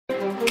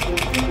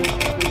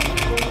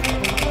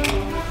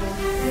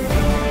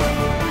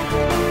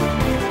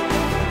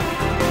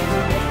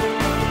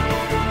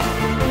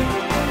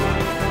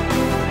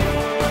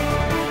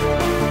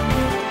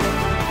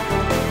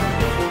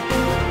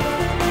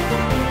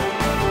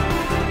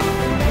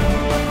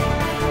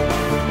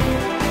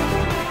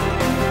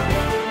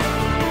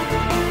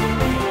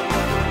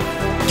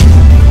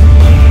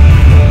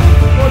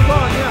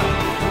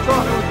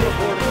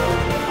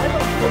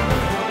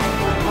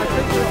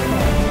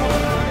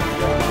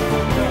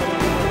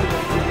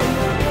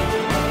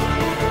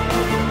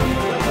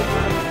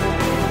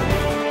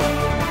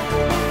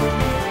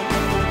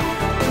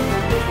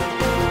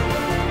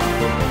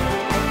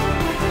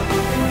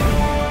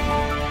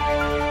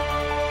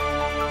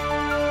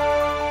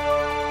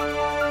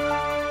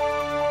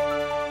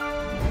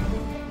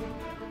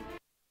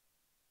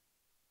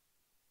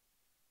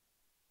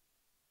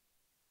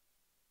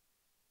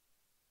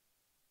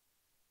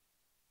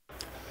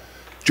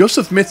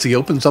Joseph Mitzi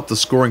opens up the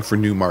scoring for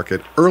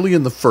Newmarket early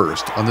in the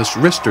first on this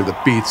wrister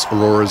that beats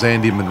Aurora's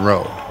Andy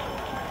Monroe.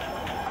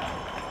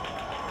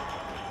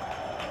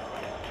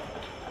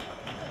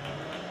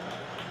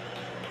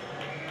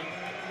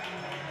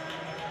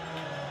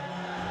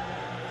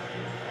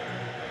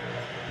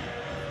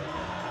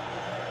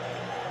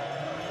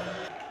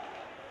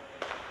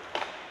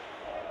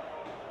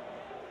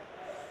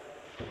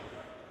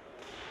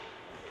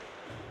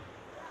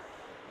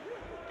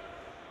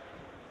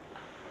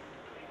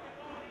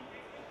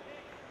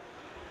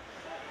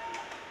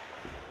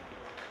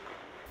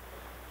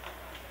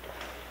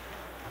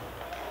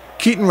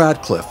 Keaton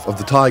Radcliffe of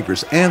the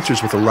Tigers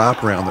answers with a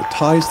wraparound that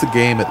ties the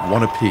game at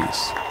 1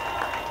 apiece.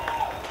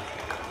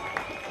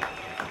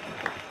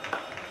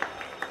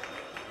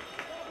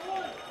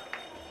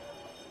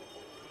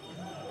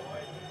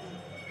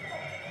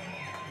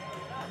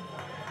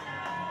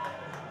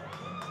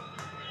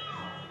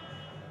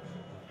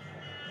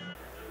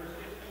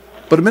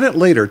 But a minute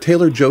later,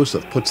 Taylor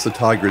Joseph puts the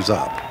Tigers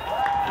up.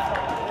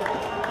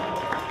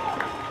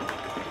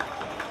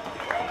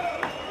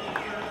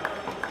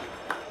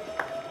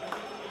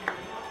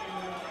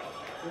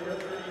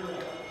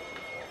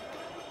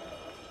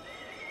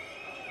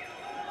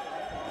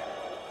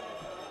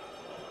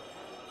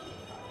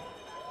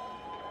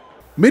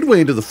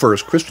 Midway into the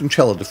first, Christian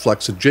Cella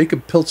deflects a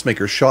Jacob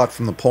Piltzmaker shot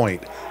from the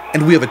point,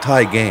 and we have a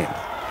tie game.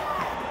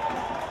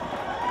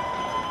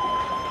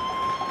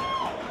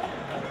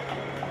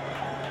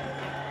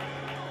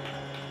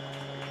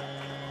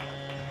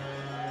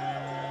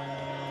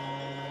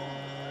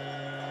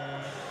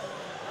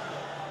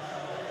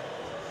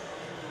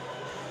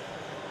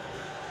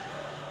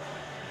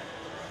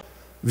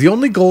 The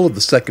only goal of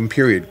the second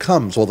period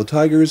comes while the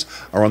Tigers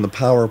are on the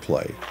power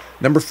play.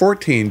 Number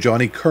 14,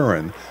 Johnny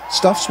Curran,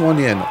 stuffs one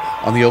in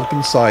on the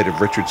open side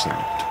of Richardson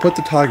to put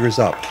the Tigers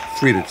up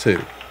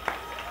 3-2.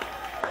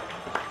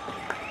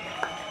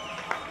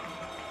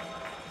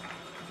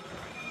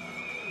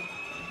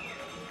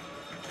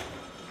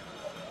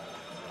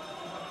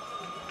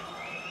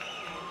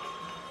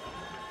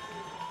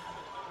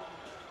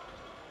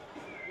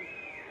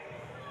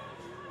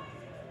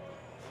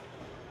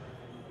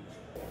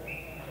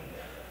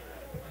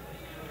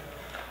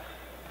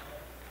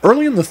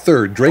 Early in the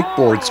third, Drake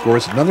Board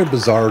scores another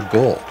bizarre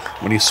goal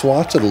when he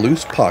swats at a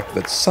loose puck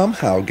that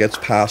somehow gets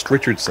past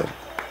Richardson.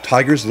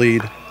 Tigers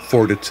lead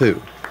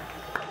 4-2.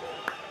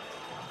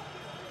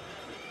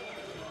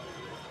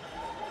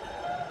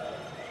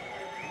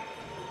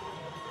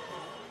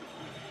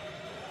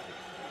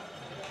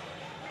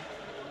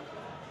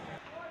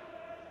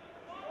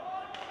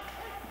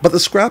 But the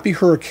scrappy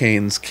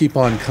Hurricanes keep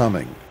on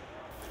coming.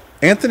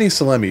 Anthony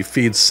Salemi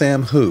feeds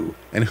Sam Hu,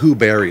 and Hu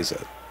buries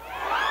it.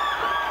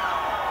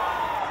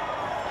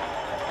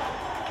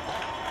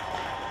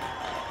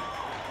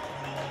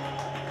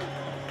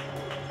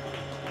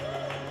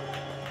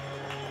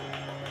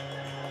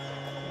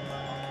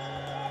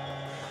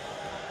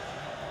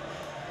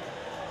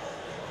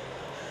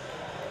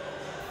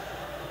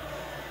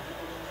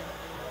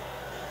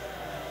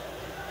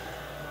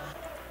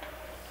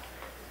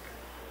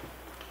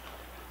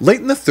 Late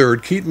in the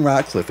third, Keaton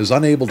Ratcliffe is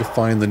unable to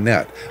find the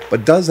net,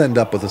 but does end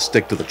up with a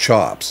stick to the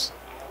chops.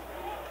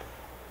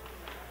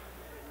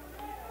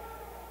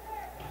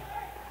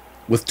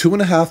 With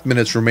 2.5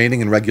 minutes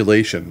remaining in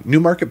regulation,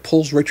 Newmarket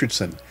pulls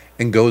Richardson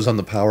and goes on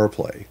the power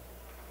play.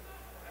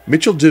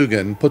 Mitchell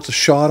Dugan puts a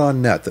shot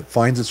on net that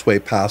finds its way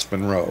past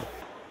Monroe.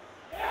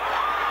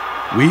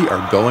 We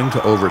are going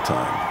to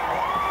overtime.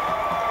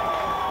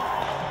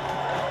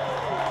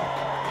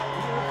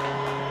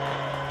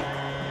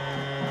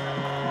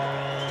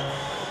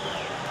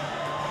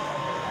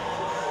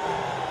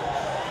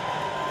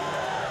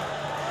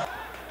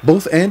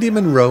 Both Andy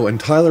Monroe and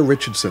Tyler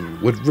Richardson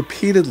would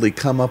repeatedly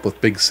come up with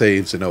big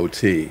saves in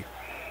OT.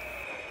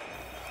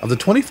 Of the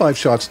 25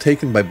 shots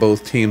taken by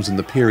both teams in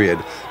the period,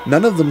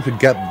 none of them could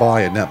get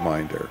by a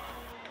netminder.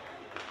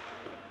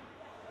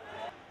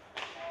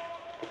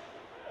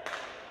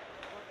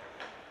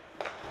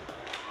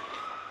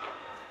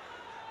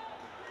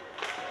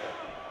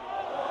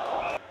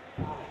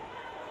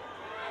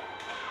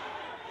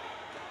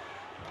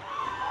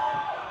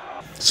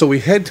 So we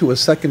head to a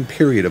second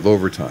period of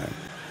overtime.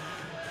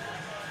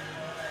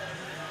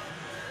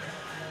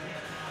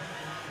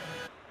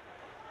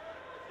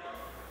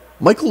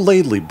 Michael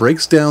Laidley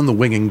breaks down the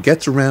wing and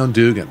gets around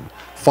Dugan.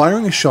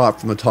 Firing a shot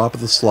from the top of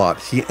the slot,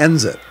 he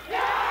ends it.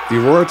 The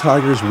Aurora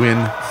Tigers win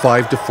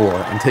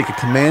 5-4 and take a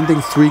commanding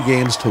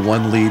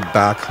 3-1 lead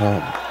back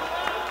home.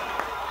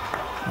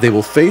 They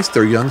will face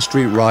their Yonge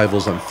Street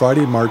rivals on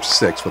Friday, March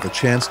 6th with a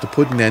chance to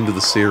put an end to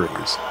the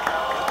series.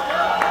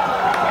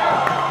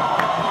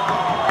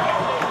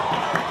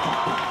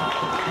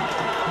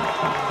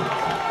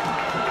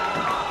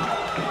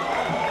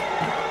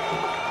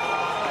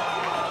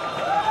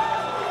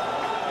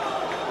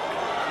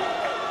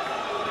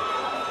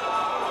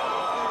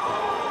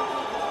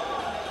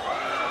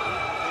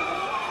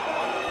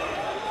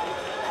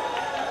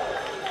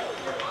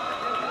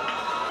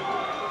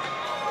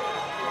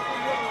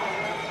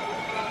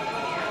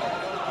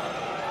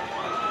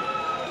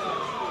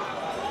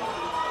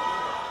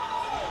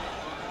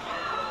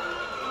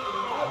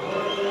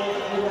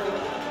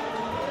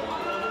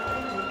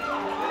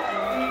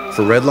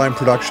 For Redline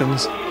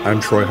Productions, I'm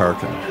Troy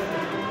Harkin.